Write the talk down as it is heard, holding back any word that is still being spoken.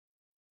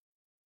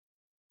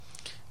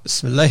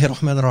Bismillahir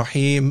Rahmanir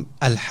Rahim.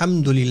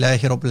 Alhamdulillahi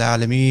Rabbil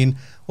Alameen.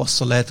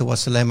 Wassalatu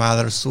wassalamu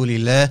ala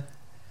Rasulillah.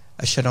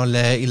 Ashhadu an la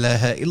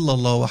ilaha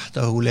illallah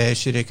wahdahu la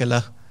sharika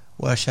lah.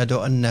 Wa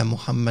ashhadu anna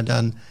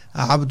Muhammadan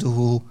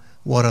abduhu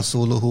wa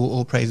rasuluhu.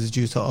 All praise is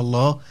due to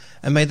Allah.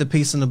 And may the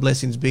peace and the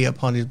blessings be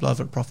upon His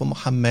beloved Prophet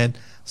Muhammad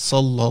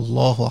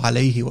sallallahu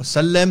alayhi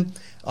wasallam.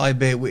 I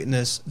bear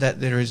witness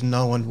that there is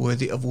no one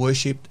worthy of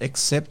worship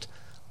except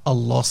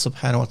Allah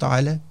subhanahu wa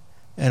ta'ala.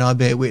 And I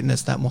bear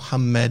witness that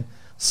Muhammad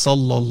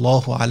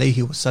sallallahu alayhi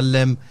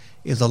wasallam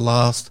is the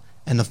last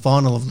and the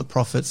final of the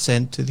prophets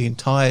sent to the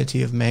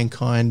entirety of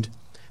mankind.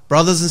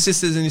 Brothers and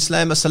sisters in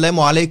Islam, assalamu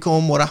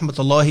alaikum wa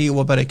rahmatullahi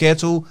wa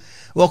barakatuh.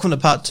 Welcome to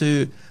part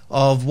 2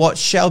 of what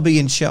shall be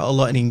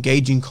inshallah an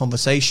engaging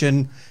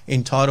conversation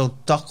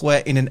entitled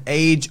Taqwa in an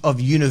Age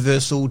of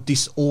Universal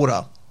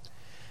Disorder.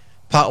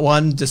 Part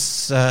 1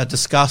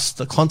 discussed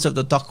the concept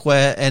of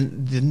taqwa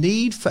and the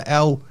need for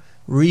our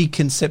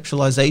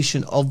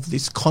reconceptualization of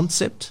this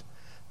concept.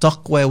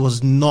 Taqwa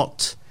was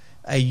not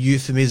a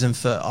euphemism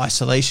for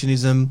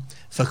isolationism,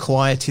 for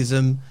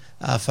quietism,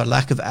 for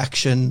lack of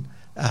action,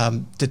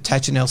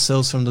 detaching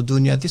ourselves from the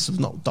dunya. This was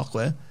not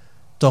taqwa.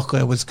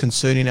 Taqwa was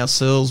concerning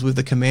ourselves with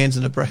the commands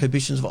and the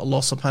prohibitions of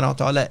Allah subhanahu wa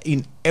ta'ala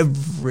in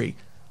every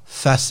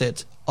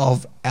facet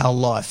of our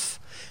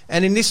life.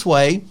 And in this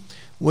way,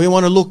 we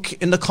want to look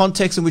in the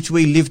context in which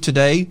we live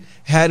today,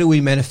 how do we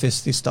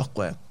manifest this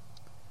taqwa?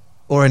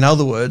 Or in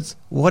other words,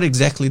 what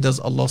exactly does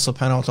Allah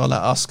subhanahu wa ta'ala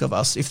ask of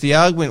us? If the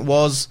argument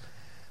was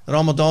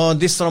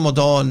this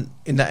Ramadan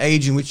in the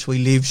age in which we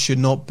live should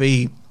not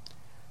be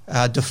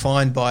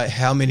defined by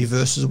how many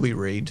verses we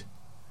read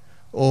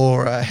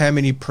or how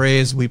many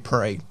prayers we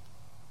pray,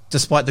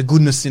 despite the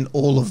goodness in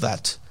all of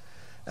that.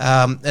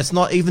 It's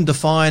not even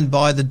defined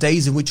by the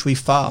days in which we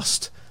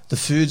fast, the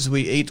foods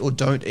we eat or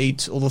don't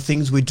eat, or the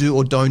things we do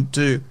or don't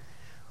do.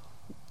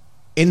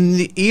 In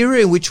the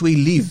era in which we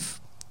live,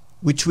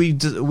 which we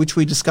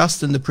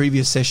discussed in the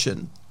previous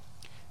session,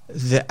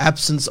 the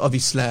absence of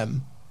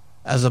Islam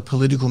as a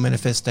political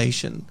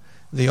manifestation,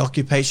 the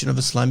occupation of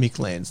Islamic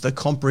lands, the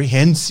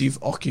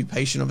comprehensive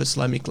occupation of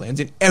Islamic lands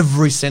in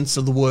every sense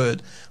of the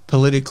word,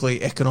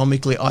 politically,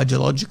 economically,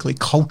 ideologically,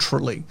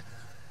 culturally.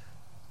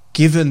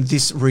 Given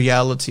this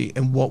reality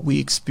and what we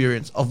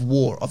experience of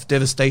war, of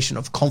devastation,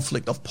 of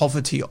conflict, of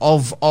poverty, and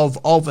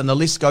the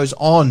list goes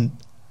on,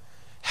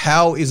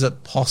 how is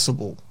it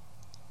possible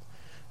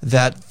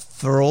that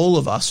for all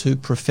of us who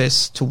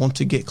profess to want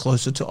to get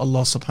closer to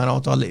Allah subhanahu wa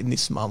ta'ala in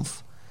this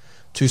month,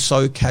 to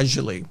so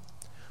casually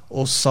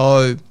or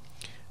so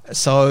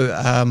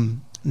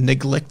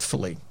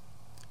neglectfully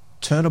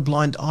turn a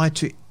blind eye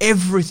to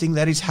everything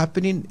that is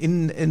happening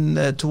in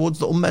towards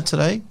the ummah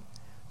today,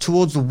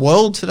 towards the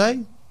world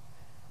today?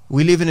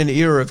 We live in an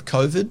era of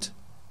COVID.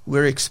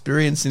 We're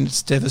experiencing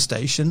its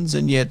devastations,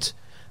 and yet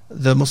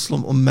the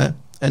Muslim ummah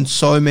and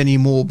so many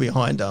more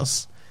behind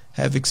us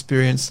have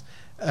experienced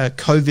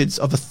COVIDs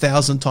of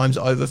 1,000 times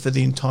over for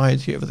the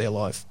entirety of their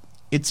life.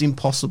 It's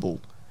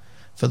impossible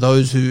for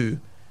those who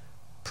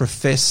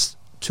profess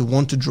to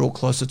want to draw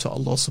closer to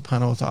Allah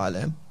subhanahu wa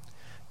ta'ala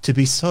to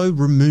be so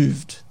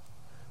removed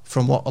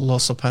from what Allah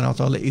subhanahu wa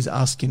ta'ala is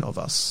asking of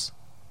us.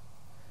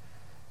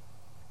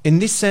 In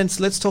this sense,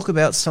 let's talk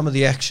about some of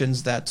the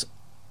actions that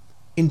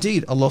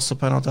indeed Allah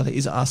subhanahu wa ta'ala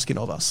is asking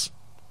of us.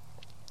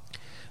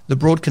 The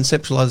broad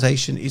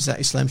conceptualization is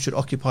that Islam should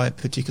occupy a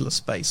particular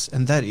space,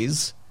 and that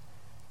is,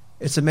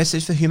 it's a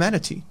message for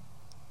humanity.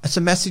 It's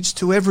a message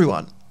to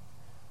everyone.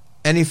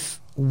 And if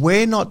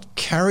we're not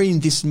carrying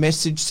this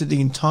message to the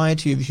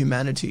entirety of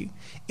humanity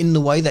in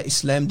the way that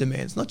Islam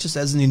demands, not just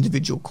as an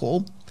individual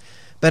call,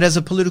 but as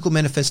a political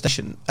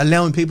manifestation,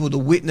 allowing people to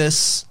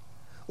witness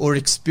or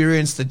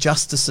experience the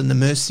justice and the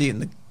mercy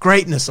and the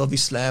greatness of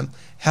Islam,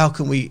 how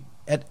can we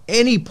at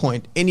any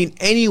point and in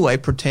any way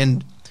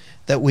pretend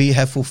that we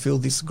have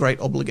fulfilled this great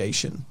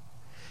obligation?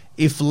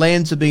 If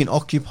lands are being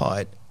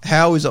occupied,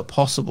 how is it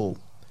possible,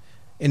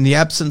 in the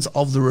absence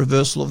of the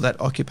reversal of that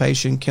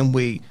occupation, can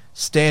we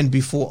stand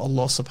before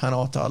Allah subhanahu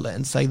wa ta'ala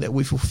and say that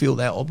we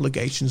fulfilled our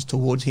obligations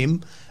towards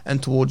Him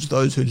and towards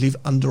those who live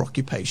under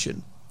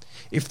occupation?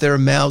 If there are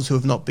mouths who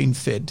have not been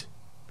fed,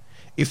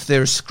 if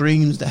there are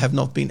screams that have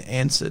not been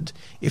answered,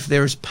 if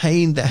there is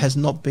pain that has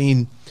not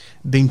been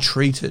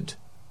treated,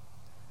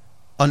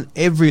 on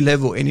every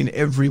level and in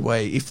every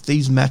way, if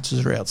these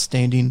matters are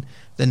outstanding,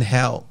 then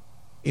how,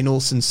 in all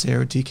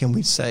sincerity, can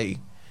we say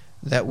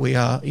that we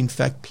are in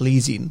fact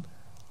pleasing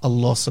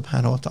Allah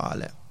subhanahu wa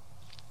ta'ala?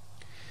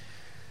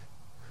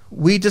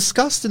 We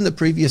discussed in the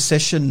previous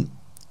session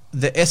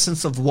the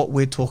essence of what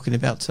we're talking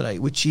about today,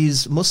 which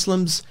is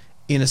Muslims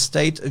in a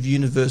state of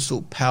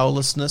universal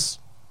powerlessness,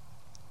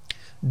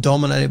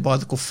 dominated by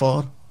the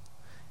kuffar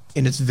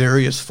in its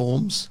various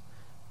forms,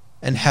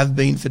 and have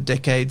been for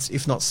decades,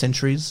 if not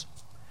centuries.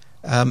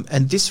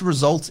 And this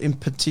results in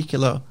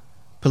particular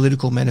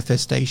political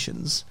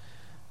manifestations.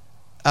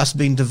 Us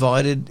being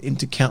divided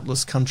into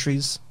countless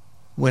countries,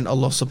 when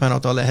Allah subhanahu wa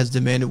ta'ala has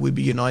demanded we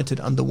be united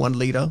under one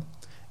leader,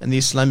 and the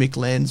Islamic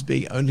lands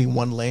be only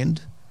one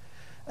land.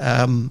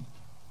 The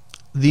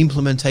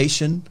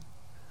implementation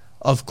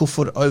of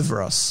kufr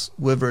over us,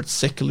 whether it's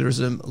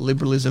secularism,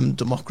 liberalism,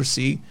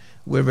 democracy,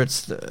 whether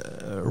it's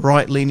the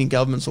right-leaning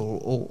governments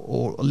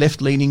or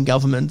left-leaning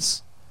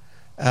governments,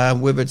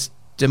 whether it's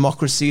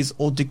democracies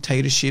or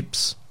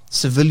dictatorships,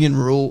 civilian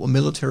rule or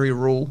military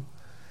rule,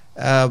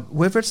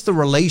 whether it's the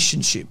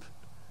relationship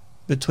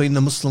between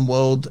the Muslim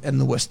world and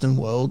the Western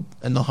world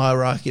and the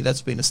hierarchy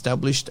that's been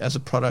established as a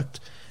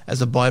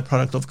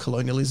byproduct of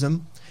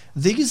colonialism.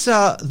 These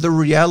are the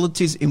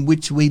realities in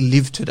which we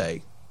live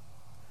today.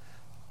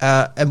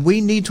 And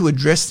we need to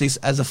address this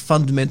as a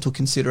fundamental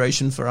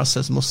consideration for us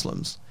as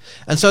Muslims.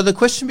 And so the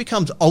question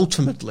becomes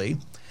ultimately,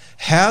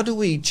 how do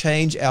we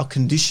change our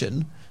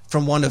condition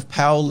from one of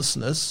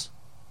powerlessness,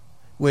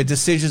 where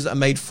decisions are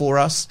made for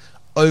us,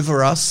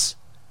 over us,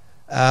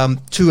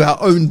 to our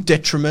own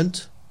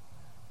detriment,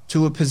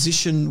 to a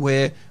position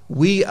where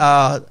we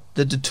are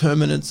the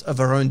determinants of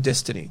our own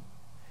destiny.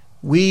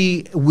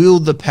 We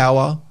wield the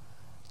power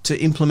to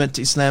implement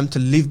Islam, to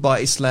live by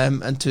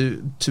Islam, and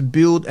to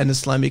build an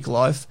Islamic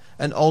life,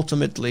 and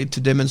ultimately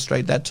to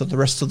demonstrate that to the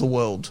rest of the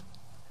world.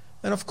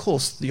 And of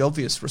course, the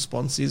obvious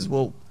response is,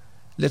 well,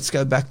 let's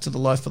go back to the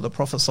life of the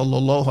Prophet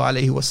sallallahu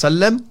alaihi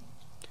wasallam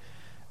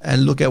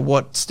and look at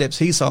what steps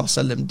he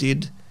sallallahu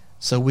did,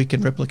 so we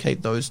can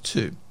replicate those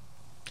too.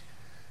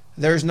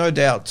 There is no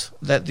doubt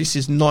that this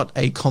is not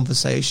a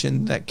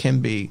conversation that can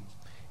be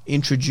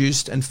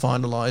introduced and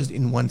finalized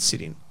in one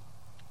sitting,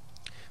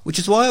 which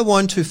is why I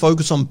want to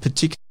focus on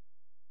particular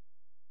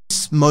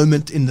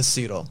moment in the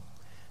seerah.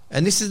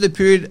 And this is the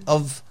period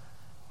of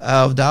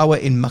da'wah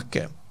in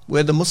Makkah,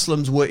 where the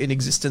Muslims were in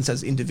existence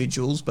as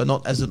individuals but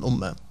not as an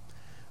ummah,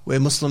 where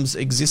Muslims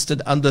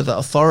existed under the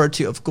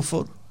authority of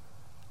kufr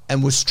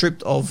and were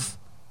stripped of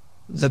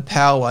the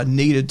power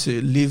needed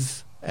to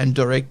live and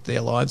direct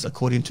their lives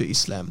according to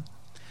Islam.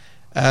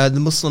 The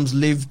Muslims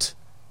lived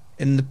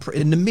in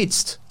the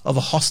midst of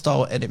a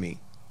hostile enemy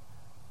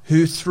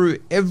who threw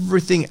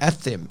everything at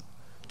them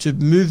to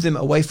move them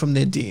away from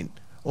their deen,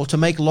 or to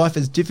make life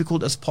as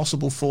difficult as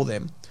possible for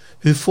them,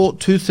 who fought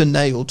tooth and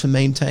nail to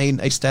maintain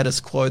a status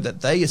quo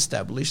that they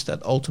established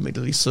that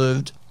ultimately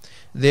served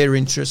their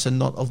interests and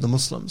not of the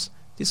Muslims.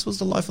 This was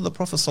the life of the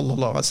Prophet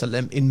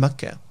ﷺ in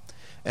Mecca.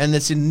 And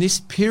it's in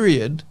this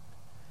period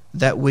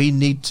that we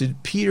need to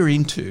peer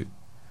into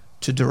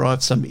to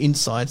derive some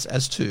insights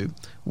as to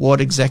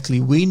what exactly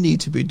we need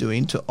to be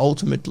doing to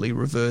ultimately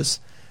reverse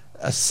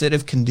a set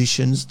of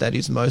conditions that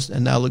is most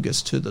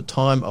analogous to the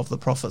time of the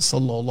Prophet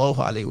sallallahu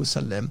alaihi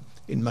wasallam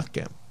in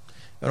Mecca.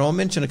 And I'll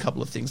mention a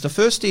couple of things. The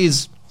first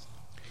is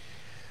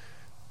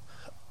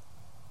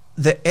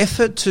the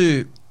effort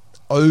to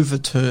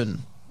overturn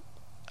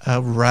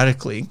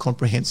radically and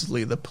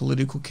comprehensively the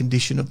political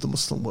condition of the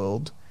Muslim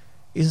world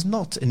is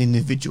not an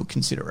individual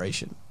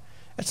consideration.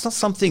 It's not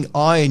something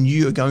I and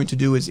you are going to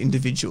do as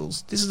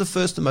individuals. This is the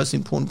first and most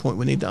important point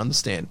we need to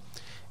understand.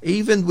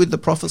 Even with the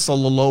Prophet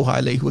sallallahu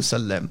alaihi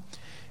wasallam,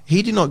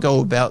 he did not go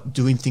about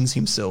doing things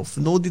himself,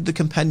 nor did the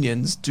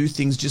companions do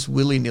things just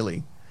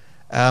willy-nilly,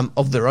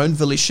 of their own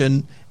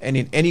volition and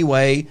in any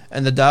way,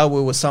 and the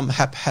da'wah was some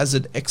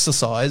haphazard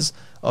exercise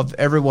of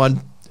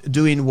everyone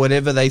doing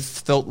whatever they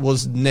felt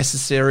was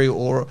necessary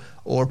or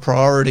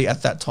priority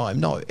at that time.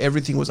 No,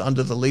 everything was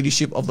under the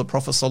leadership of the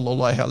Prophet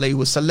sallallahu alaihi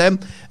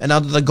wasallam and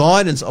under the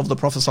guidance of the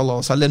Prophet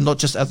sallallahu alaihi wasallam, not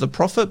just as the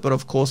Prophet, but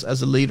of course as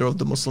the leader of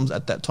the Muslims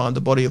at that time, the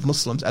body of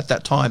Muslims at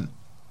that time.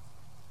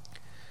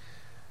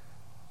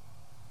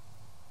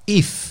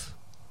 If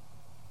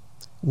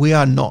we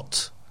are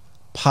not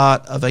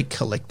part of a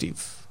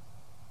collective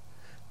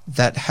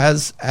that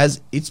has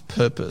as its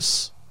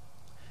purpose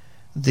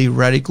the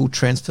radical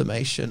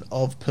transformation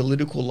of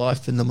political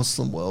life in the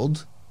Muslim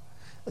world,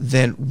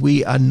 then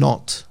we are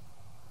not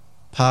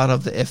part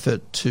of the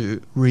effort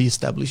to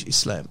re-establish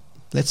Islam.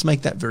 Let's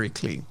make that very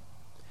clear.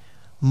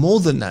 More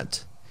than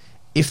that,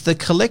 if the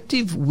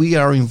collective we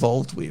are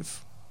involved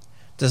with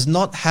does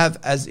not have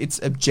as its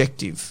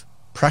objective,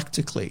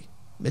 practically,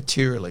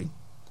 materially,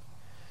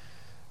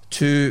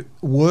 to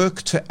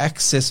work to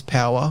access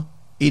power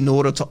in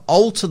order to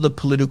alter the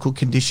political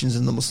conditions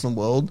in the Muslim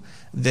world,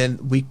 then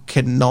we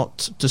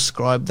cannot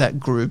describe that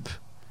group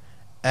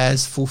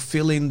as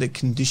fulfilling the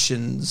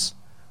conditions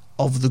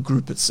of the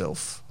group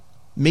itself.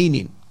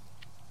 Meaning,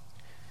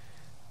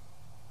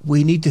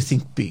 we need to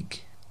think big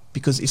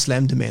because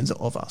Islam demands it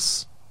of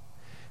us.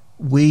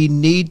 We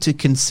need to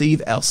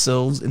conceive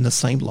ourselves in the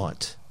same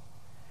light,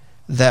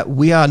 that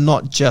we are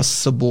not just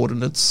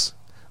subordinates,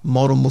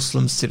 model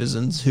Muslim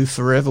citizens who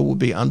forever will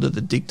be under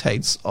the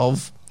dictates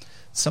of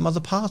some other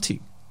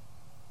party.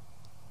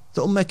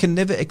 The Ummah can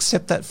never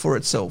accept that for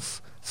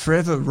itself,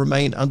 forever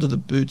remain under the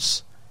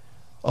boots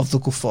of the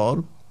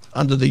kuffar,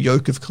 under the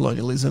yoke of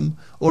colonialism,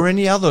 or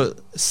any other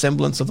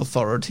semblance of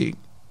authority.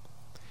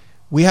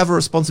 We have a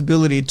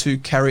responsibility to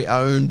carry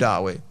our own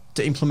da'wah,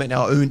 to implement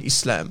our own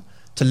Islam,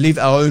 to live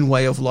our own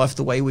way of life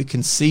the way we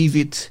conceive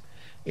it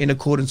in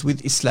accordance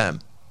with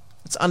Islam.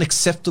 It's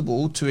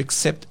unacceptable to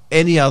accept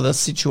any other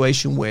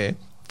situation where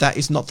that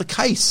is not the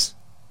case.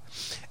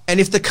 And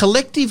if the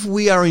collective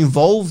we are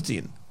involved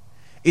in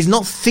is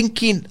not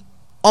thinking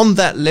on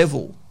that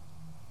level,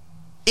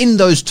 in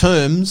those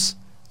terms,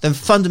 then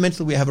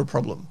fundamentally we have a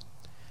problem.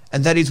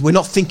 And that is, we're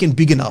not thinking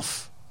big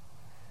enough.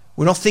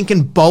 We're not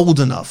thinking bold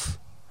enough.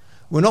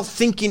 We're not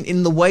thinking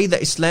in the way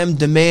that Islam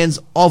demands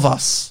of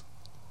us.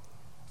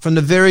 From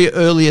the very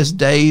earliest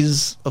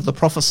days of the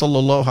Prophet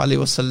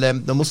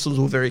ﷺ, the Muslims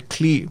were very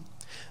clear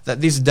that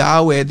this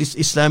da'wah, this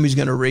Islam is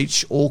going to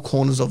reach all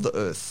corners of the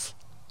earth.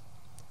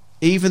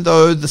 Even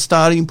though the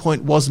starting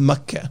point was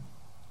Mecca,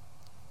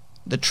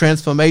 the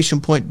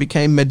transformation point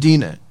became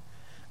Medina,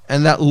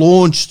 and that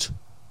launched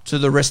to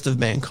the rest of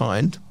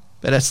mankind.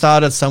 But it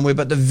started somewhere,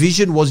 but the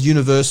vision was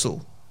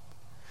universal.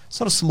 It's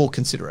not a small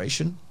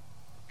consideration.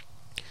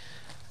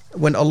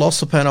 When Allah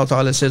subhanahu wa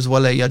ta'ala says,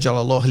 وَلَا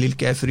يَجْعَلَ اللَّهُ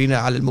لِلْكَافِرِينَ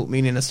عَلَى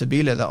الْمُؤْمِنِينَ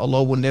سَبِيلًا, that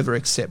Allah will never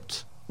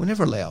accept, will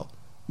never allow.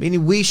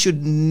 Meaning we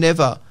should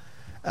never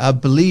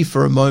believe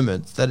for a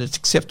moment that it's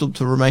acceptable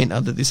to remain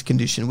under this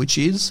condition, which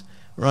is,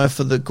 right,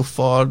 for the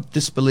kuffar,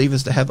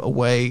 disbelievers, to have a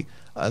way,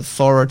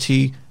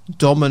 authority,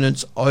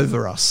 dominance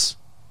over us,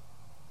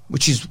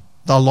 which is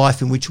the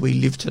life in which we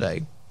live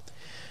today.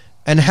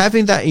 And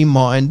having that in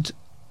mind,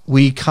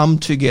 we come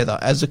together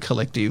as a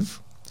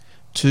collective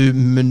to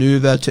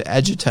maneuver, to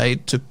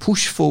agitate, to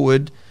push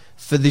forward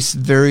for this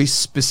very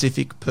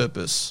specific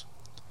purpose,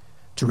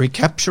 to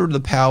recapture the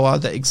power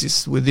that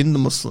exists within the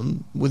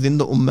Muslim, within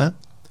the Ummah,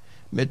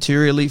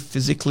 materially,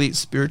 physically,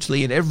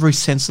 spiritually, in every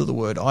sense of the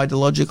word,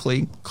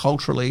 ideologically,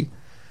 culturally,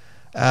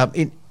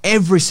 in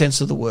every sense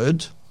of the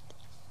word,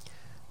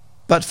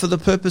 but for the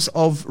purpose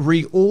of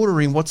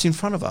reordering what's in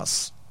front of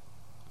us.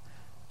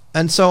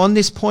 And so on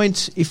this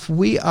point, if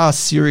we are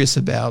serious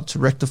about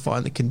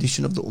rectifying the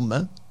condition of the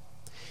Ummah,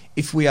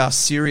 if we are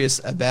serious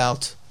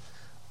about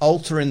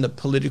altering the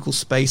political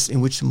space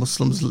in which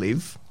Muslims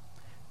live,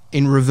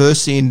 in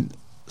reversing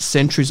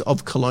centuries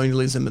of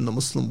colonialism in the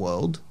Muslim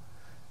world,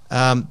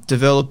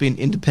 developing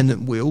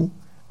independent will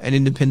and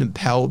independent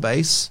power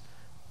base,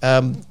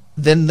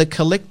 then the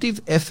collective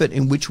effort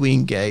in which we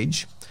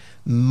engage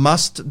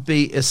must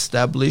be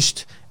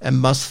established and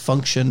must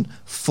function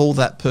for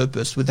that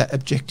purpose with that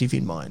objective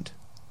in mind.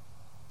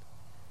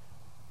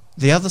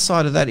 The other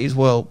side of that is,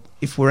 well,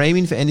 if we're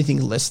aiming for anything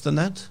less than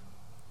that,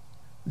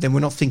 then we're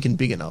not thinking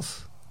big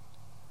enough.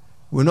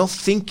 We're not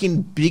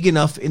thinking big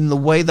enough in the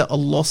way that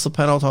Allah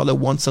subhanahu wa ta'ala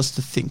wants us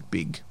to think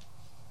big.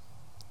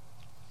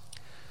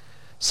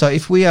 So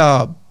if we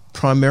are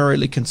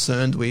primarily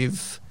concerned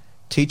with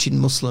teaching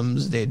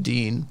Muslims their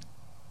deen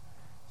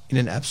in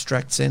an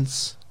abstract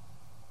sense,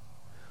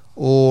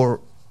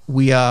 or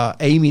we are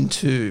aiming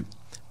to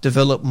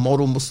develop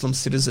model Muslim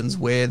citizens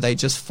where they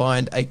just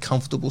find a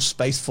comfortable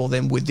space for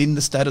them within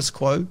the status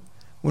quo,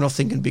 we're not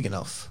thinking big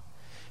enough.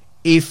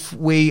 If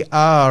we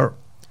are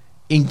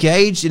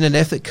engaged in an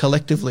effort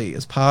collectively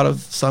as part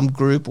of some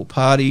group or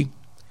party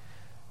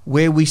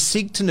where we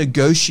seek to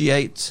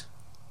negotiate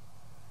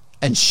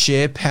and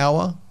share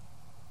power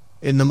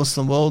in the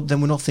Muslim world,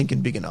 then we're not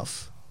thinking big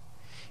enough.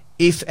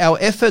 If our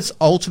efforts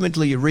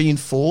ultimately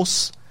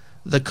reinforce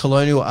the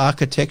colonial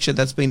architecture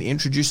that's been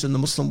introduced in the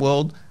Muslim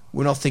world,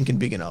 we're not thinking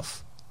big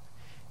enough.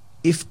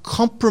 If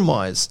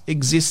compromise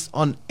exists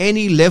on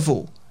any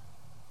level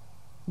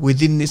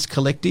within this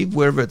collective,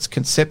 whether it's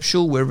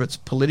conceptual, whether it's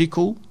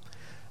political,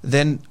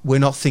 then we're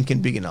not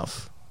thinking big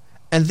enough.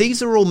 And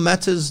these are all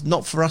matters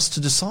not for us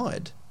to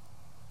decide.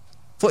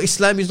 For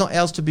Islam is not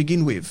ours to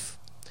begin with.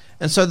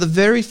 And so the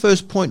very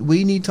first point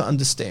we need to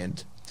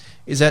understand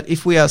is that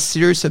if we are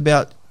serious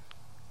about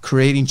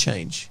creating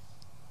change,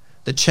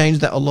 the change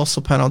that Allah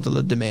subhanahu wa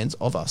ta'ala demands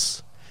of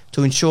us,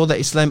 to ensure that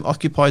Islam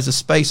occupies a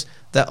space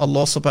that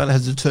Allah subhanahu wa ta'ala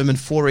has determined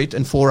for it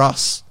and for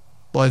us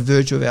by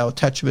virtue of our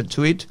attachment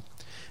to it,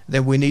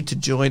 then we need to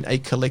join a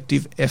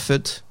collective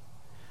effort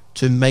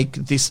to make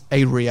this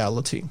a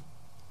reality.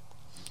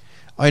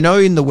 I know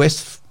in the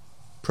West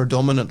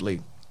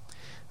predominantly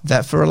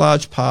that for a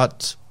large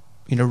part,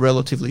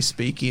 relatively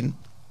speaking,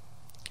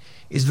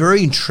 is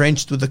very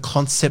entrenched with the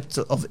concept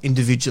of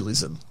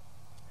individualism.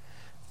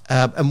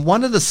 And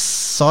one of the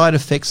side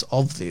effects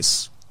of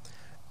this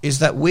is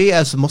that we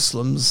as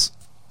Muslims,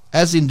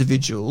 as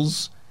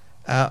individuals,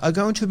 are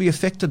going to be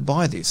affected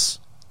by this.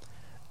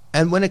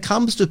 And when it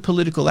comes to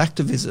political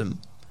activism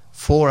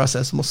for us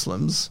as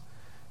Muslims,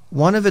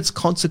 one of its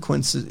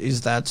consequences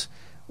is that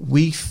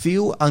we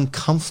feel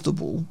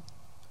uncomfortable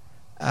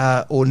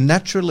or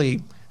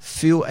naturally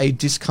feel a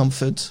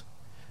discomfort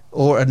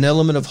or an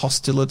element of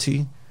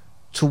hostility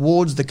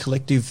towards the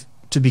collective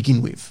to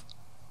begin with.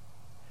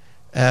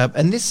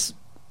 And this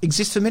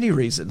exists for many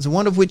reasons,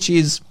 one of which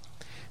is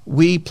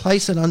we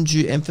place an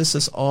undue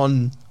emphasis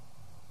on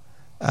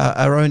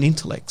our own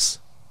intellects,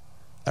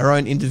 our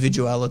own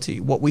individuality,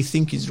 what we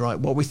think is right,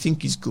 what we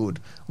think is good,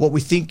 what we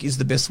think is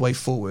the best way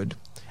forward.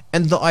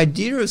 And the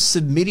idea of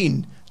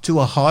submitting to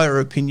a higher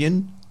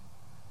opinion,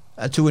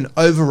 to an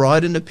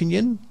overriding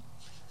opinion,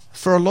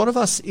 for a lot of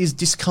us is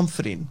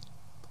discomforting.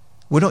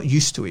 We're not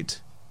used to it.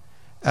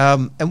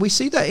 And we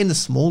see that in the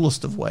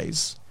smallest of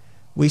ways.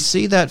 We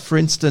see that, for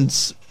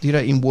instance,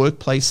 in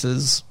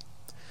workplaces,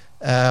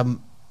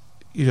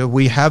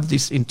 we have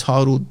this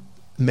entitled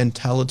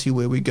mentality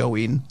where we go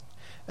in.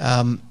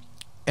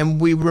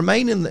 and we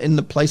remain in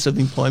the place of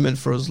employment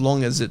for as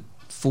long as it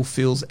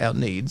fulfills our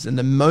needs. And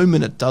the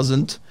moment it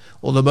doesn't,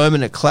 or the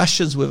moment it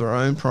clashes with our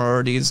own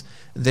priorities,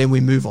 then we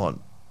move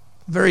on.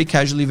 Very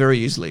casually, very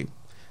easily.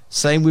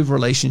 Same with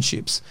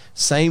relationships.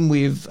 Same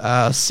with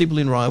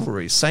sibling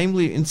rivalries. Same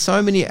in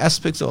so many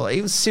aspects, or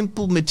even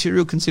simple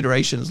material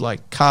considerations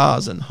like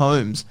cars and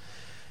homes.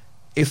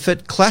 If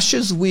it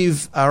clashes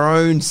with our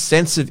own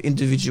sense of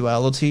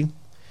individuality,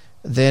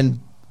 then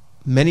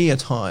many a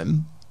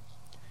time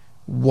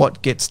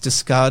what gets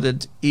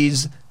discarded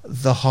is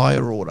the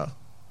higher order.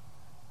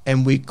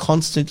 And we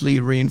constantly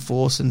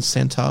reinforce and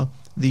center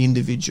the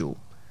individual.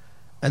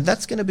 And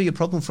that's going to be a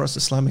problem for us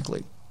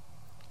Islamically.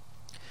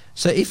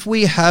 So if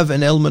we have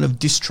an element of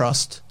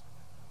distrust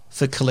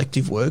for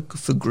collective work,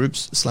 for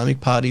groups,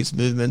 Islamic parties,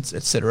 movements,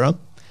 etc.,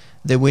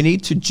 then we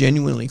need to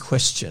genuinely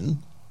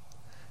question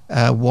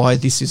why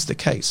this is the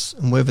case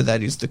and whether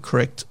that is the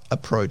correct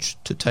approach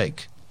to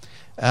take.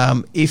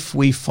 If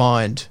we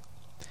find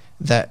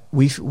that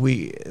we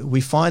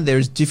find there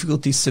is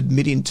difficulty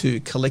submitting to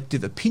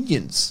collective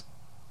opinions,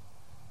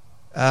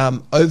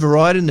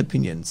 overriding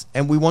opinions,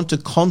 and we want to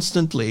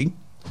constantly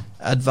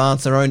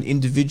advance our own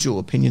individual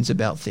opinions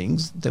about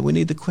things, then we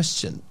need to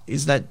question,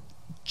 is that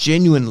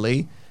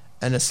genuinely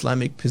an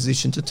Islamic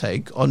position to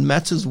take on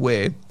matters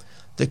where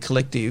the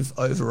collective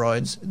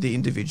overrides the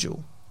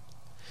individual?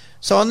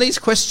 So on these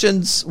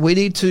questions, we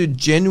need to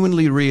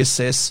genuinely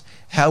reassess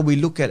how we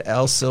look at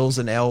ourselves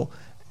and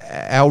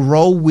our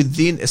role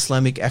within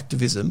Islamic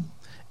activism,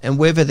 and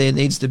whether there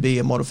needs to be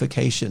a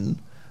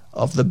modification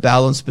of the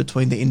balance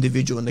between the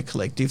individual and the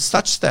collective,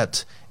 such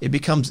that it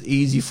becomes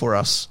easy for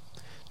us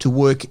to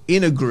work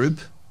in a group,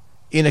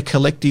 in a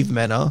collective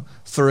manner,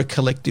 for a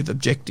collective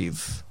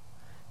objective,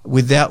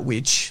 without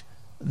which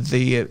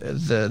the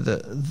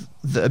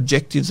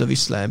objectives of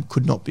Islam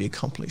could not be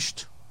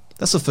accomplished.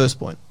 That's the first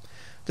point.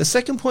 The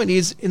second point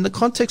is, in the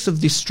context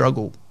of this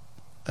struggle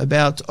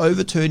about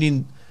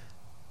overturning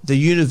the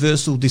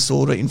universal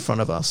disorder in front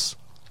of us,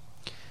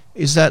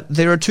 is that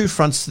there are two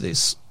fronts to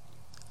this.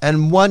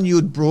 And one you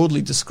would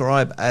broadly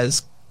describe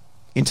as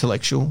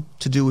intellectual,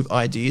 to do with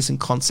ideas and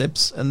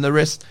concepts, and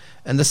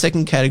the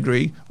second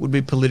category would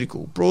be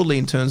political, broadly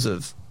in terms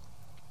of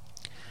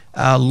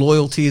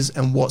loyalties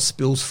and what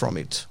spills from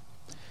it.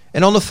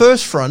 And on the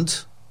first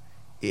front,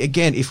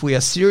 again, if we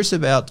are serious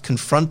about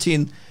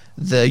confronting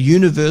the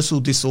universal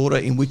disorder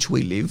in which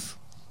we live,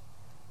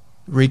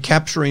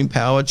 recapturing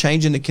power,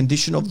 changing the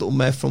condition of the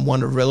Ummah from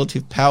one of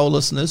relative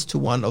powerlessness to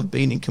one of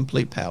being in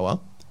complete power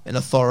and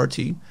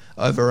authority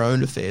over our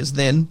own affairs,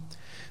 then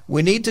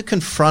we need to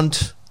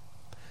confront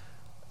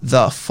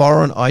the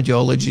foreign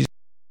ideologies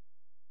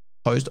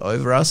imposed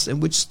over us,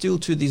 and which still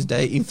to this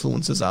day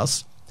influences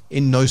us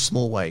in no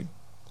small way.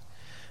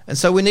 And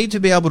so we need to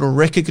be able to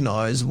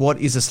recognize what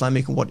is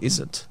Islamic and what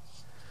isn't.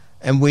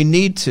 And we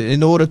need to,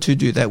 in order to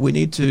do that, we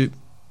need to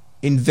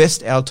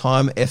invest our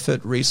time,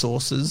 effort,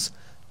 resources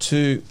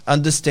to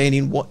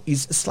understanding what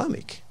is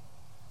Islamic.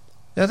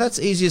 Now that's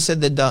easier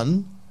said than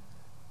done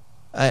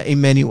in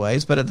many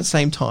ways, but at the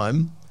same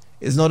time,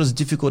 it's not as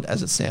difficult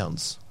as it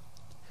sounds.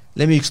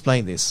 Let me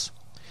explain this.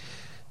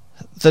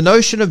 The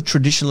notion of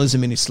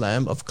traditionalism in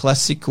Islam, of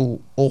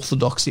classical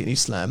orthodoxy in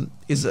Islam,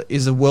 is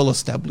a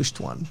well-established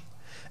one.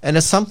 And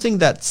it's something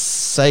that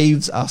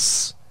saves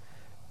us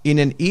in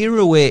an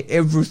era where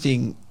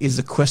everything is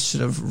a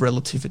question of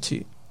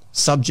relativity,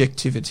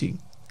 subjectivity.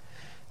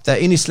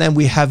 That in Islam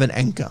we have an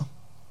anchor.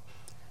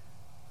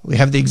 We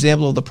have the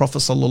example of the Prophet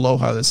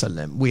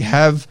ﷺ. We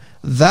have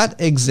that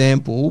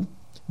example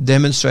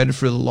demonstrated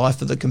through the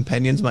life of the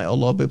companions, may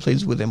Allah be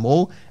pleased with them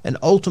all, and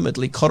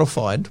ultimately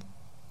codified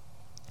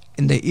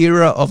in the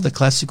era of the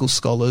classical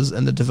scholars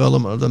and the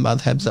development of the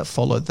madhabs that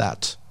followed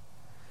that.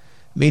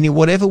 Meaning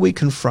whatever we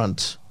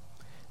confront,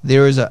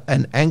 there is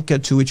an anchor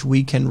to which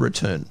we can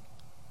return.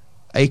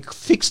 A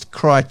fixed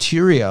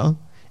criteria,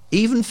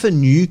 even for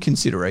new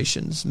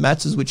considerations,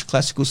 matters which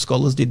classical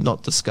scholars did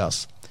not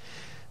discuss.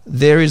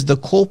 There is the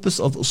corpus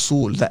of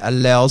usul that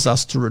allows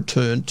us to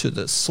return to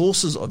the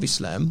sources of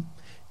Islam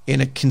in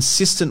a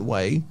consistent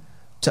way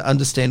to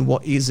understand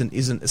what is and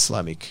isn't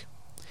Islamic.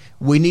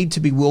 We need to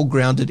be well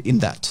grounded in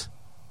that.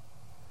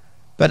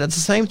 But at the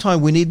same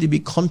time, we need to be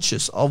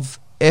conscious of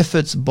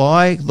efforts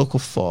by the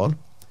kuffar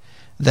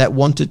that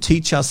want to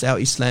teach us our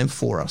Islam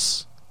for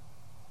us.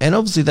 And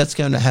obviously that's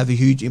going to have a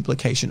huge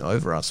implication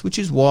over us, which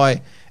is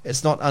why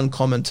it's not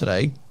uncommon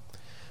today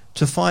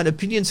to find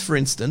opinions, for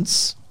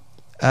instance,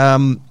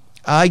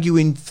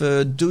 arguing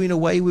for doing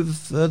away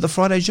with the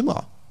Friday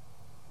Jummah.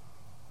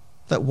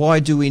 That why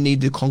do we need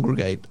to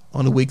congregate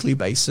on a weekly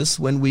basis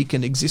when we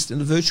can exist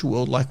in a virtual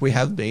world like we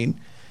have been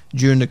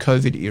during the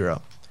COVID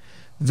era?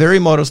 Very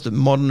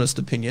modernist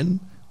opinion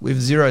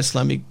with zero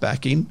Islamic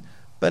backing,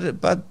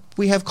 but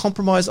we have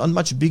compromised on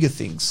much bigger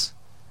things.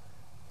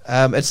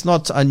 It's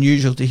not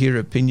unusual to hear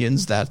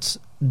opinions that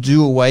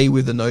do away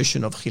with the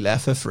notion of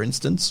khilafah, for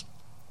instance,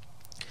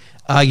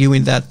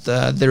 arguing that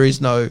there is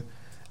no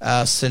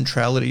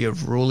centrality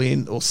of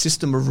ruling or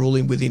system of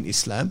ruling within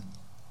Islam,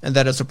 and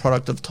that it's a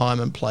product of time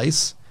and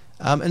place,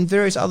 and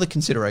various other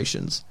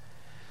considerations.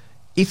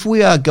 If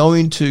we are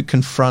going to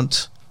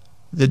confront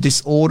the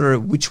disorder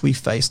which we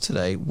face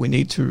today, we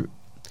need to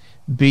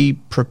be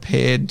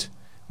prepared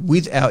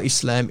with our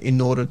Islam in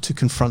order to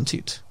confront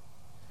it.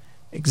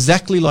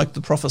 Exactly like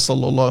the Prophet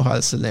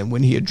ﷺ,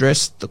 when he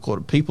addressed the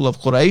people of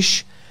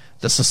Quraysh,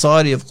 the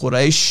society of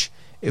Quraysh,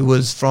 it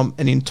was from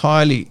an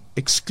entirely,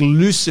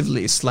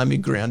 exclusively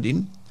Islamic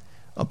grounding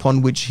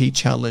upon which he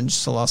challenged,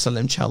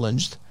 ﷺ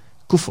challenged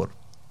kufr.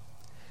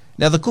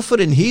 Now the kufr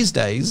in his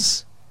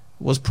days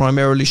was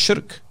primarily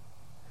shirk.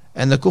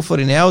 And the kufr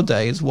in our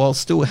days, while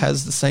still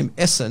has the same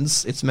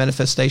essence, its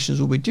manifestations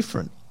will be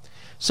different.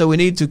 So we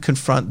need to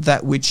confront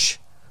that which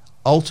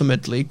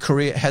ultimately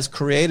has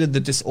created the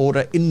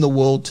disorder in the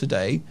world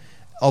today,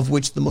 of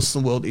which the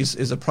Muslim world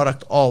is a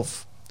product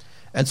of.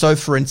 And so,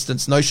 for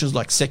instance, notions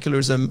like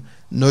secularism,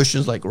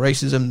 notions like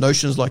racism,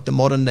 notions like the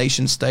modern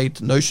nation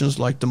state, notions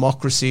like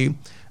democracy,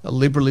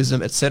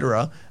 liberalism,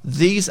 etc.,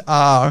 these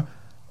are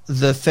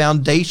the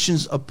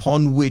foundations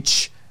upon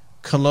which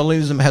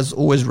colonialism has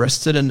always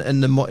rested,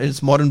 and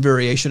its modern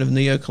variation of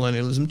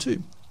neo-colonialism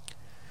too.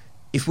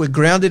 If we're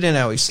grounded in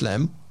our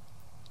Islam,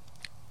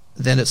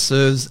 then it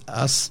serves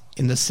us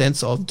in the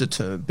sense of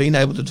being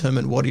able to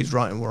determine what is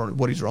right and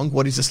what is wrong,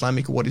 what is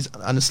Islamic and what is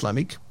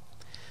un-Islamic,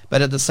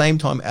 but at the same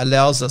time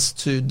allows us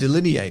to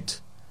delineate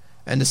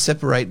and to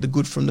separate the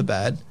good from the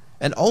bad,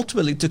 and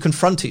ultimately to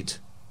confront it.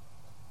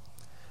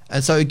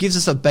 And so it gives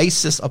us a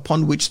basis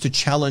upon which to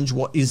challenge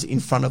what is in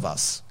front of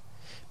us.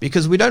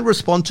 Because we don't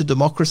respond to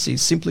democracy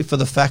simply for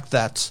the fact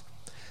that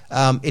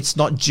it's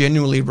not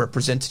genuinely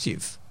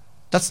representative.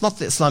 That's not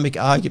the Islamic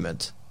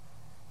argument.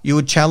 You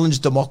would challenge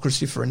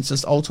democracy, for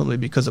instance, ultimately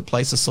because it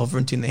places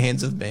sovereignty in the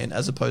hands of man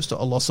as opposed to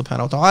Allah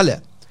subhanahu wa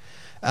ta'ala.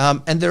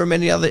 And there are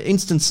many other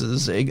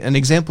instances and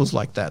examples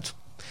like that.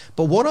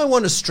 But what I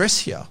want to stress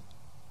here,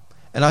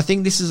 and I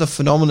think this is a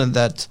phenomenon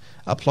that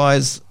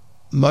applies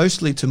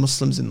mostly to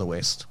Muslims in the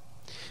West,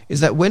 is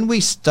that when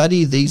we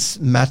study these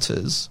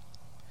matters,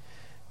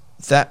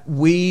 that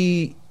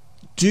we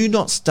do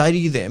not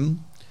study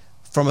them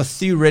from a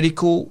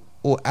theoretical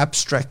or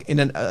abstract in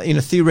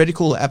a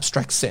theoretical or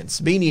abstract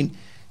sense. Meaning,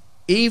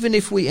 even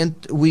if we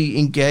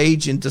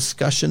engage in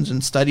discussions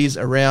and studies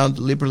around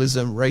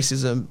liberalism,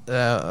 racism,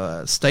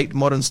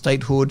 modern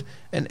statehood,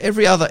 and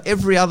every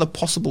other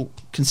possible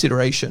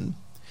consideration,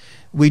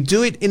 we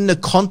do it in the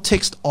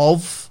context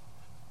of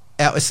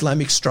our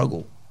Islamic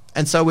struggle.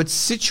 And so it's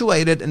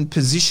situated and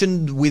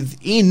positioned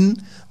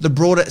within the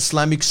broader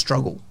Islamic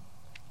struggle,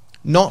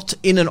 not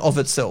in and of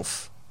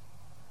itself.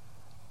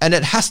 And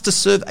it has to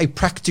serve a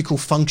practical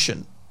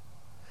function,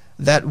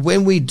 that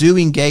when we do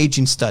engage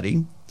in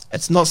study,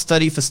 it's not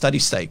study for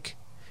study's sake.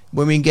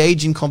 When we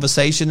engage in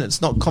conversation,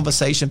 it's not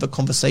conversation for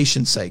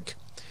conversation's sake.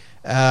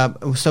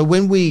 So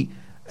when we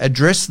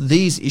address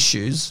these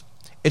issues,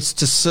 it's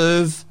to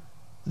serve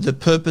the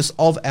purpose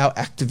of our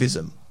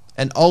activism.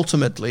 And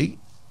ultimately,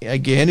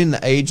 again, in the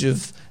age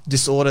of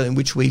disorder in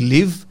which we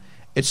live,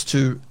 it's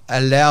to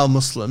allow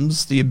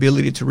Muslims the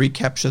ability to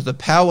recapture the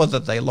power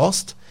that they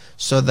lost,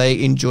 so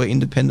they enjoy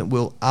independent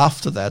will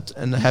after that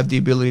and have the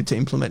ability to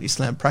implement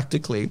Islam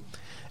practically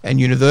and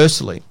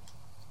universally.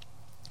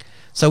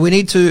 So we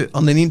need to,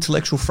 on the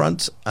intellectual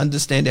front,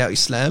 understand our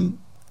Islam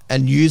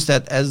and use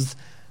that as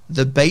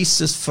the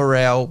basis for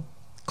our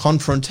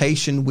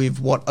confrontation with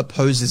what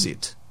opposes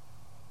it.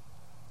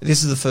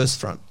 This is the first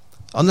front.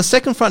 On the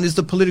second front is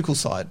the political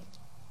side.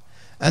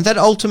 And that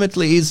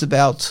ultimately is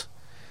about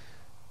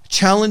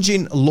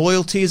challenging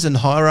loyalties and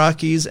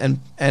hierarchies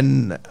and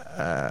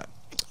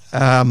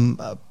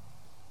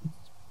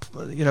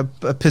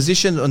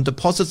position and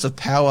deposits of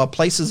power,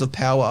 places of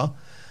power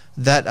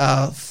that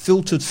are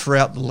filtered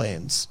throughout the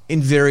lands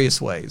in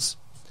various ways.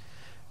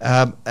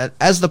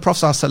 As the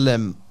Prophet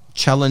ﷺ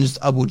challenged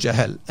Abu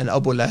Jahl and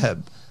Abu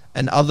Lahab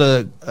and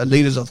other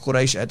leaders of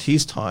Quraysh at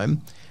his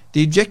time,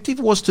 the objective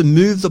was to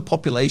move the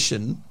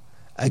population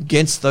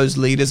against those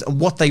leaders and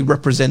what they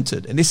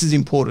represented. And this is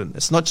important.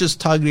 It's not just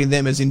targeting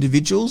them as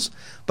individuals,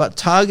 but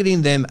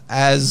targeting them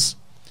as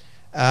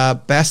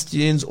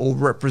bastions or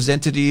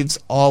representatives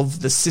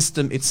of the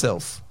system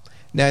itself.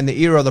 Now, in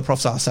the era of the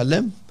Prophet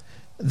ﷺ,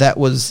 that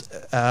was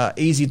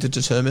easy to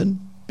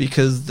determine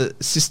because the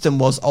system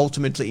was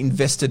ultimately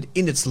invested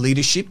in its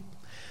leadership,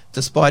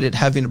 despite it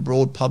having a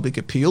broad public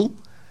appeal.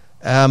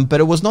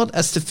 But it was not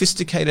as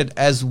sophisticated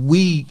as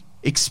we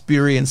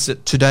experience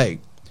it today,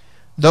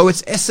 though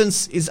its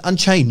essence is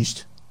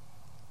unchanged.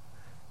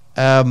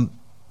 The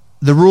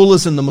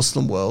rulers in the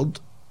Muslim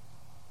world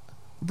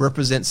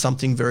represent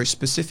something very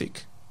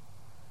specific.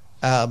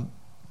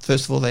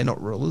 First of all, they're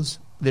not rulers,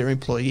 they're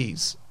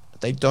employees.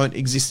 They don't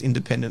exist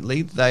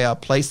independently. They are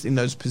placed in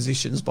those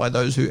positions by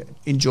those who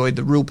enjoyed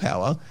the real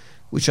power,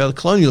 which are the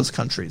colonialist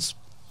countries.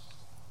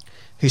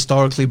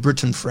 Historically,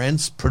 Britain,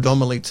 France,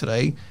 predominantly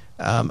today,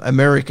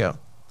 America.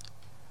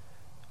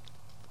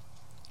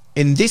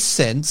 In this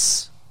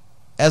sense,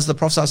 as the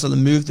Prophet ﷺ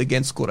moved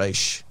against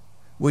Quraysh,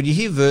 when you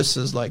hear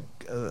verses like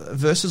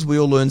verses we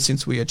all learn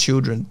since we are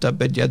children,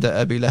 Tabbad yada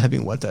Abi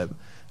Lahabin wa tab,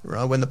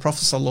 right? When the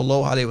Prophet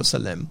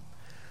ﷺ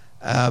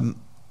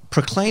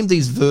proclaimed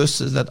these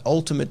verses that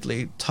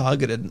ultimately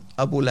targeted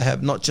Abu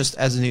Lahab not just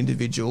as an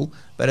individual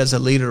but as a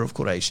leader of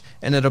Quraysh,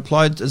 and it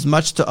applied as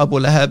much to Abu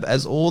Lahab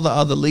as all the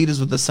other leaders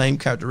with the same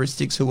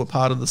characteristics who were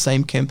part of the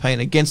same campaign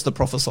against the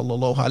Prophet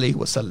sallallahu alaihi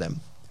wasallam.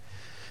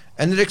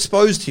 And it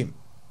exposed him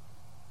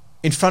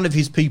in front of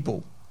his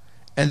people,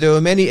 and there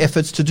were many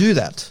efforts to do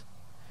that.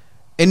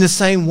 In the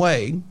same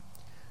way,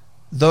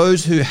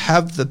 those who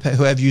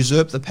have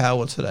usurped the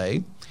power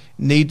today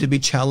need to be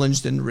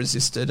challenged and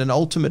resisted, and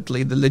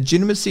ultimately the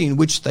legitimacy in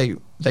which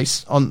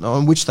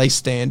on which they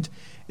stand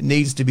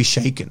needs to be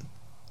shaken.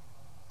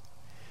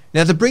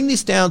 Now, to bring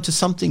this down to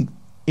something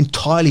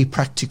entirely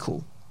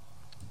practical,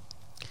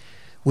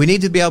 we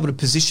need to be able to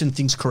position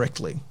things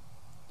correctly.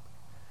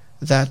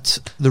 That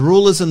the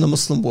rulers in the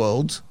Muslim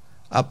world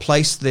are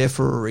placed there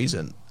for a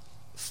reason,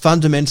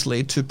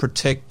 fundamentally to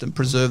protect and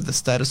preserve the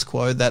status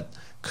quo that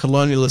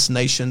colonialist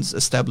nations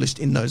established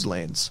in those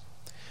lands.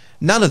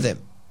 None of them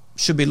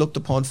should be looked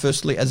upon,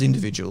 firstly, as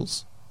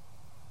individuals.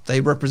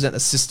 They represent a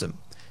system.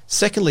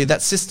 Secondly,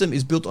 that system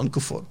is built on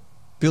kufr,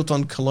 built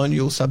on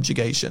colonial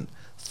subjugation.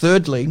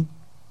 Thirdly,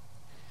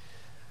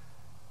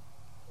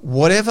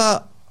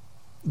 whatever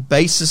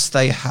basis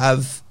they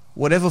have,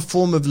 whatever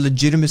form of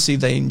legitimacy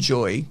they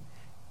enjoy,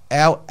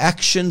 our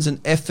actions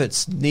and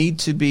efforts need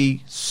to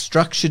be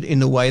structured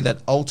in a way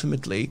that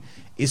ultimately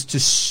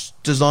is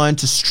designed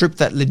to strip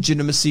that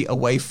legitimacy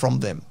away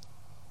from them.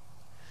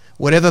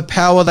 Whatever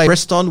power they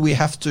rest on, we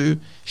have to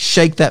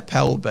shake that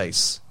power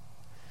base.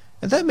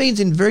 And that means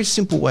in very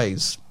simple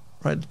ways,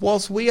 right?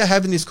 Whilst we are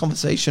having this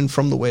conversation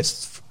from the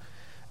West,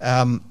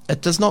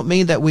 it does not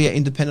mean that we are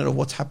independent of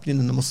what's happening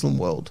in the Muslim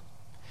world.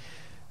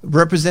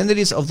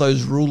 Representatives of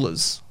those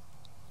rulers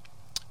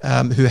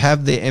who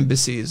have their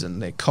embassies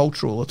and their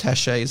cultural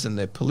attaches and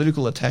their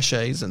political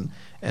attaches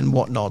and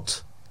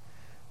whatnot,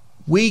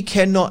 we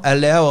cannot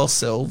allow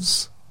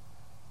ourselves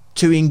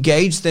to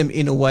engage them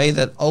in a way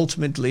that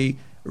ultimately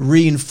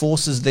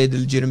reinforces their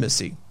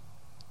legitimacy.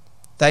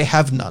 They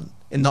have none.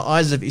 In the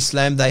eyes of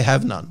Islam, they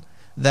have none.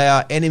 They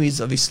are enemies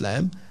of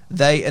Islam.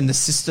 They and the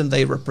system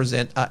they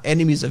represent are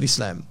enemies of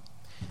Islam.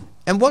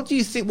 And what do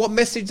you think, what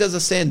message does it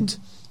send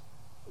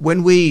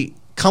when we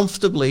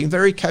comfortably,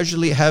 very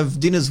casually have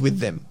dinners with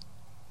them,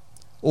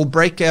 or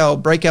break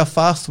our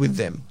fast with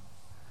them,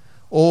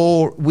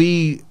 or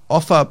we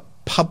offer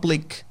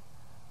public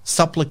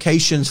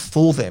supplications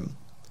for them,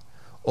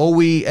 or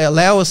we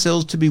allow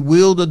ourselves to be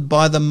wielded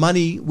by the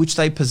money which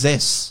they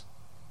possess?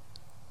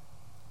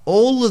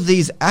 All of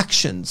these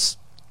actions,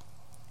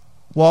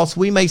 whilst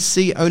we may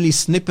see only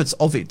snippets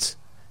of it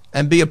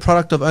and be a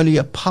product of only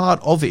a part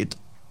of it,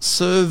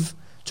 serve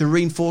to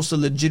reinforce the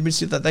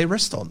legitimacy that they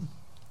rest on.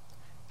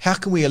 How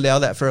can we allow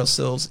that for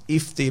ourselves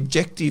if the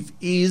objective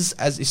is,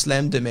 as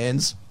Islam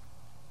demands,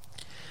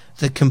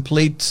 the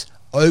complete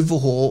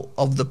overhaul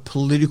of the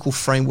political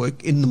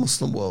framework in the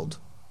Muslim world?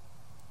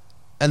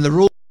 And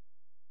the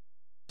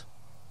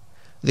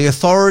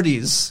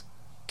authorities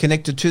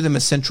connected to them are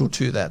central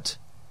to that.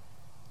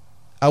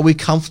 Are we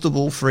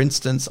comfortable, for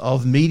instance,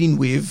 of meeting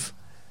with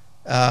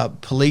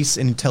police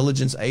and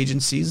intelligence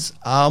agencies,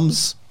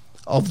 arms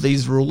of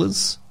these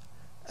rulers?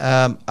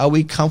 Are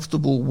we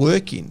comfortable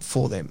working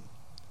for them?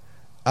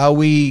 Are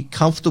we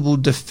comfortable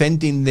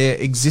defending their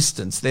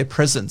existence, their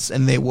presence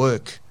and their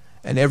work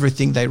and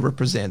everything they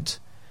represent?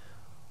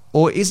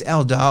 Or is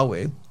our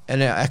da'wah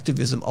and our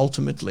activism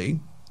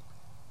ultimately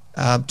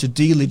to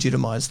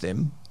delegitimize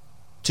them,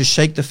 to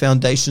shake the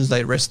foundations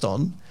they rest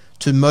on,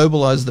 to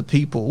mobilize the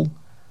people,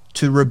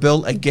 to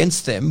rebel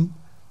against them,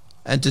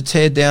 and to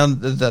tear down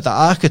the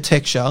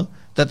architecture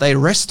that they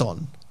rest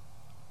on?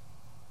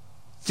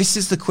 This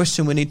is the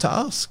question we need to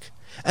ask.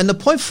 And the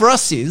point for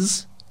us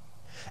is,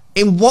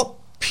 in what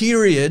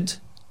period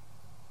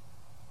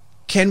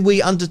can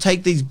we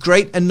undertake these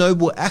great and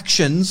noble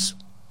actions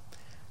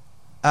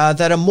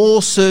that are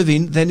more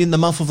serving than in the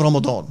month of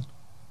Ramadan?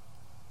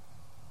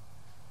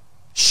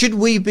 Should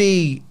we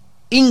be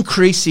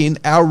increasing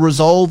our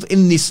resolve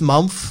in this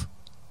month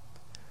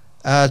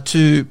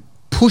to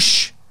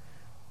push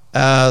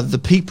the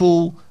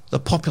people, the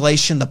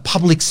population, the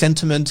public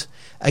sentiment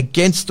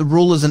against the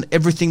rulers and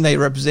everything they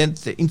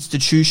represent, the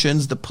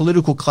institutions, the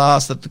political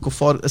class that the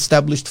Kuffar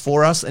established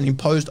for us and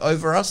imposed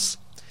over us?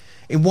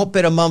 In what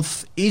better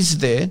month is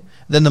there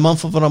than the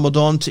month of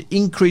Ramadan to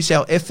increase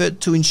our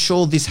effort to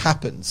ensure this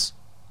happens?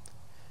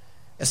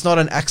 It's not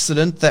an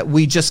accident that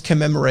we just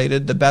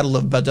commemorated the Battle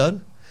of Badr,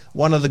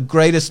 one of the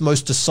greatest,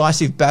 most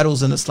decisive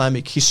battles in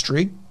Islamic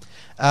history.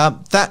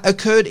 That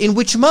occurred in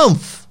which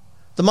month?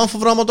 The month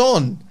of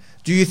Ramadan.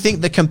 Do you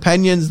think the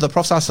companions, the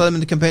Prophet ﷺ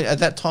and the companions at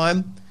that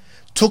time,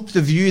 took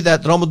the view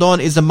that Ramadan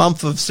is a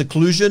month of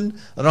seclusion,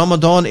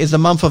 Ramadan is a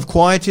month of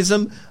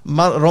quietism,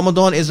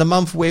 Ramadan is a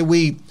month where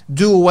we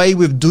do away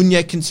with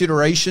dunya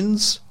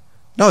considerations?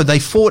 No, they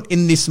fought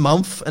in this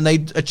month and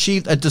they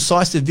achieved a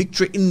decisive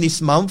victory in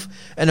this month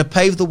and have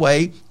paved the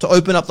way to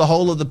open up the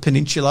whole of the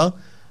peninsula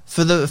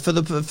for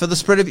the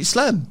spread of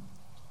Islam.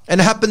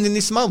 And it happened in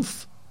this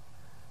month.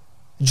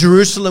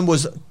 Jerusalem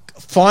was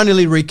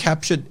finally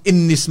recaptured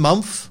in this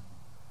month.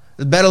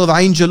 The Battle of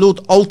Ain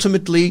Jalut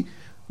ultimately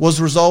was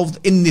resolved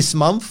in this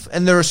month,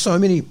 and there are so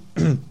many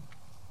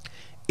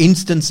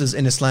instances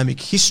in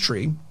Islamic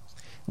history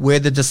where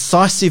the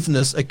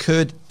decisiveness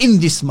occurred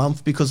in this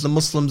month because the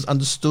Muslims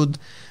understood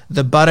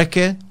the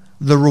barakah,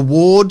 the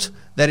reward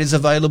that is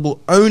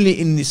available only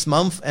in this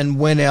month, and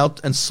went out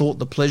and sought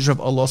the pleasure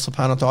of Allah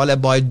subhanahu wa ta'ala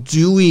by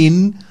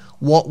doing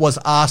what was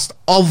asked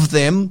of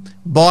them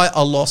by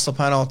Allah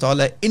subhanahu wa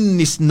ta'ala in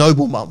this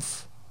noble month.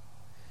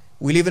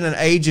 We live in an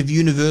age of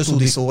universal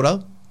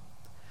disorder.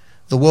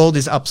 The world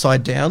is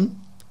upside down.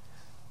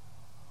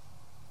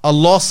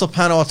 Allah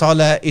subhanahu wa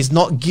ta'ala is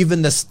not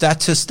given the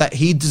status that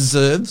He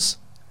deserves.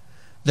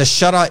 The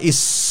Shara is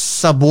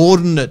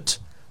subordinate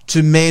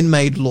to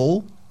man-made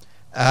law.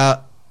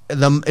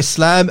 The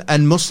Islam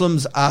and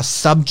Muslims are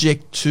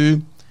subject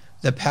to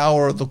the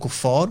power of the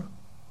kuffar.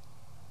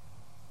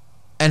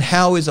 And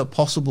how is it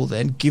possible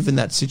then, given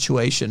that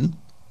situation,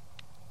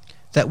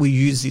 that we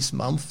use this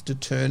month to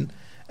turn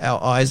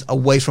our eyes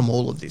away from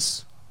all of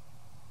this?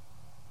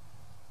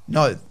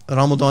 No,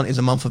 Ramadan is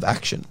a month of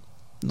action,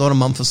 not a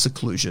month of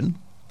seclusion.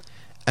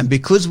 And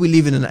because we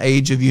live in an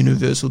age of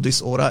universal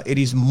disorder, it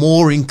is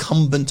more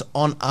incumbent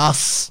on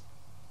us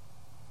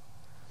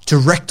to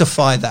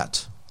rectify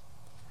that.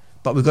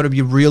 But we've got to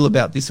be real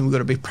about this, and we've got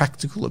to be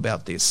practical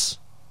about this.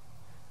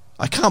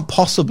 I can't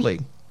possibly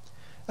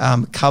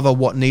cover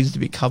what needs to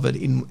be covered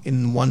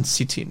in one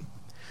sitting.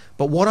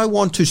 But what I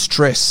want to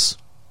stress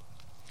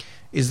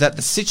is that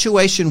the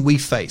situation we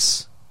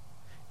face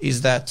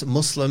is that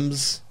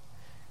Muslims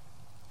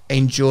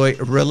enjoy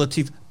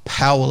relative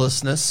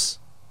powerlessness,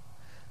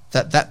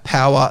 that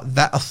power,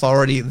 that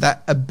authority,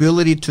 that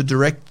ability to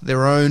direct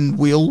their own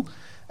will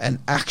and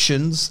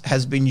actions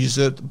has been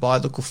usurped by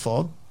the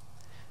kuffar.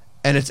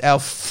 And it's our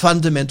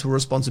fundamental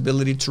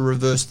responsibility to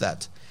reverse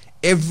that.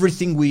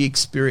 Everything we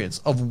experience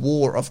of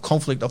war, of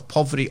conflict, of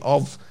poverty,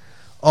 of,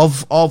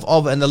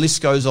 and the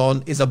list goes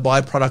on, is a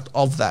byproduct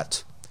of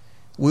that.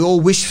 We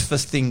all wish for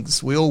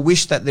things. We all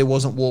wish that there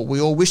wasn't war. We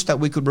all wish that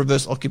we could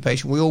reverse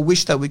occupation. We all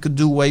wish that we could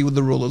do away with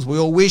the rulers. We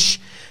all wish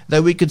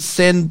that we could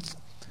send,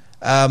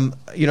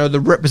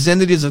 the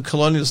representatives of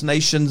colonialist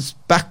nations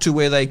back to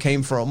where they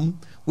came from.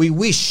 We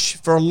wish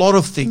for a lot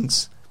of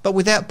things. But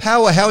without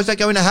power, how is that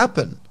going to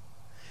happen?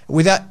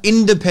 Without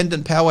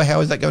independent power,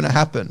 how is that going to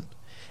happen?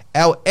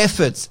 Our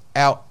efforts,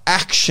 our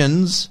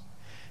actions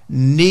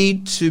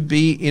need to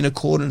be in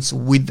accordance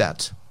with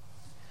that.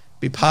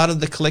 Be part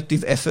of the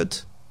collective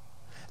effort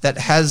that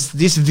has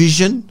this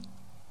vision,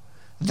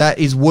 that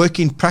is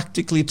working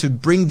practically to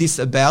bring this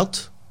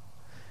about,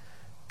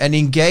 and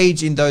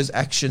engage in those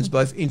actions,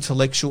 both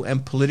intellectual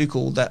and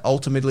political, that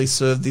ultimately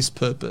serve this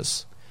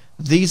purpose.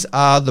 These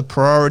are the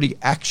priority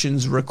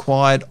actions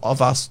required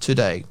of us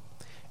today.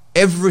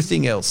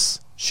 Everything else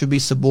should be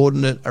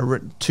subordinate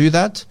to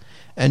that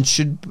and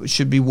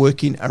should be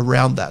working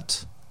around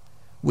that.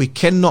 We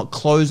cannot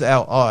close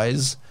our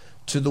eyes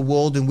to the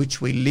world in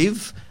which we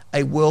live,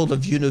 a world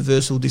of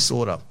universal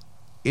disorder.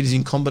 It is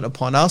incumbent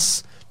upon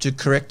us to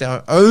correct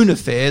our own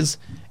affairs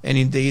and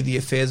indeed the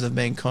affairs of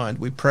mankind.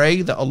 We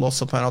pray that Allah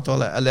subhanahu wa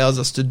ta'ala allows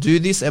us to do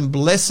this and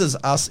blesses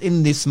us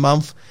in this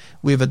month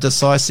with a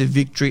decisive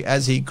victory,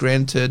 as He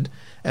granted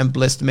and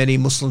blessed many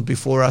Muslims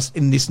before us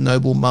in this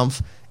noble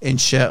month,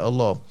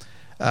 insha'Allah.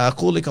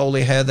 أقول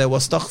قولي هذا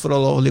واستغفر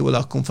الله لي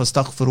ولكم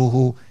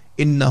فاستغفروه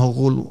إنه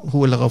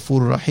هو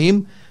الغفور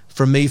الرحيم.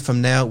 From me,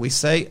 from now, we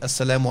say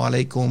Assalamu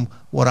alaikum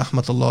wa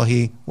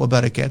rahmatullahi wa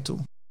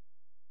barakatuh.